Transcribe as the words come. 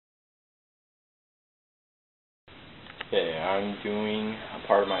Okay, I'm doing a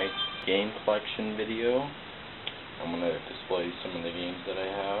part of my game collection video. I'm going to display some of the games that I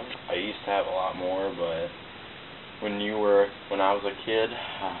have. I used to have a lot more, but when I was a kid,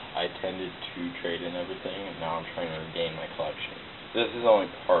 I tended to trade in everything, and now I'm trying to regain my collection. This is only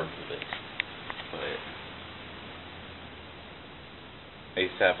part of it, but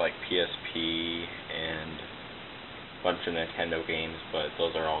I used to have like PSP and a bunch of Nintendo games, but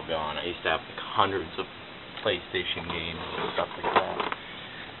those are all gone. I used to have like hundreds of PlayStation games and stuff like that.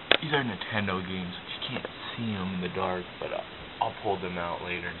 These are Nintendo games. You can't see them in the dark, but I'll pull them out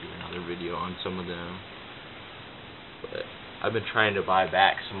later and do another video on some of them. But I've been trying to buy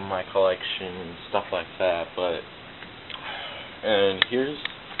back some of my collection and stuff like that, and here's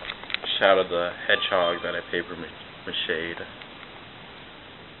a shot of the hedgehog that I paper mache'd.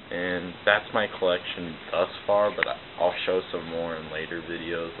 And that's my collection thus far, but I'll show some more in later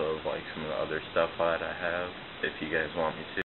videos of like some of the other stuff that I have, if you guys want me to.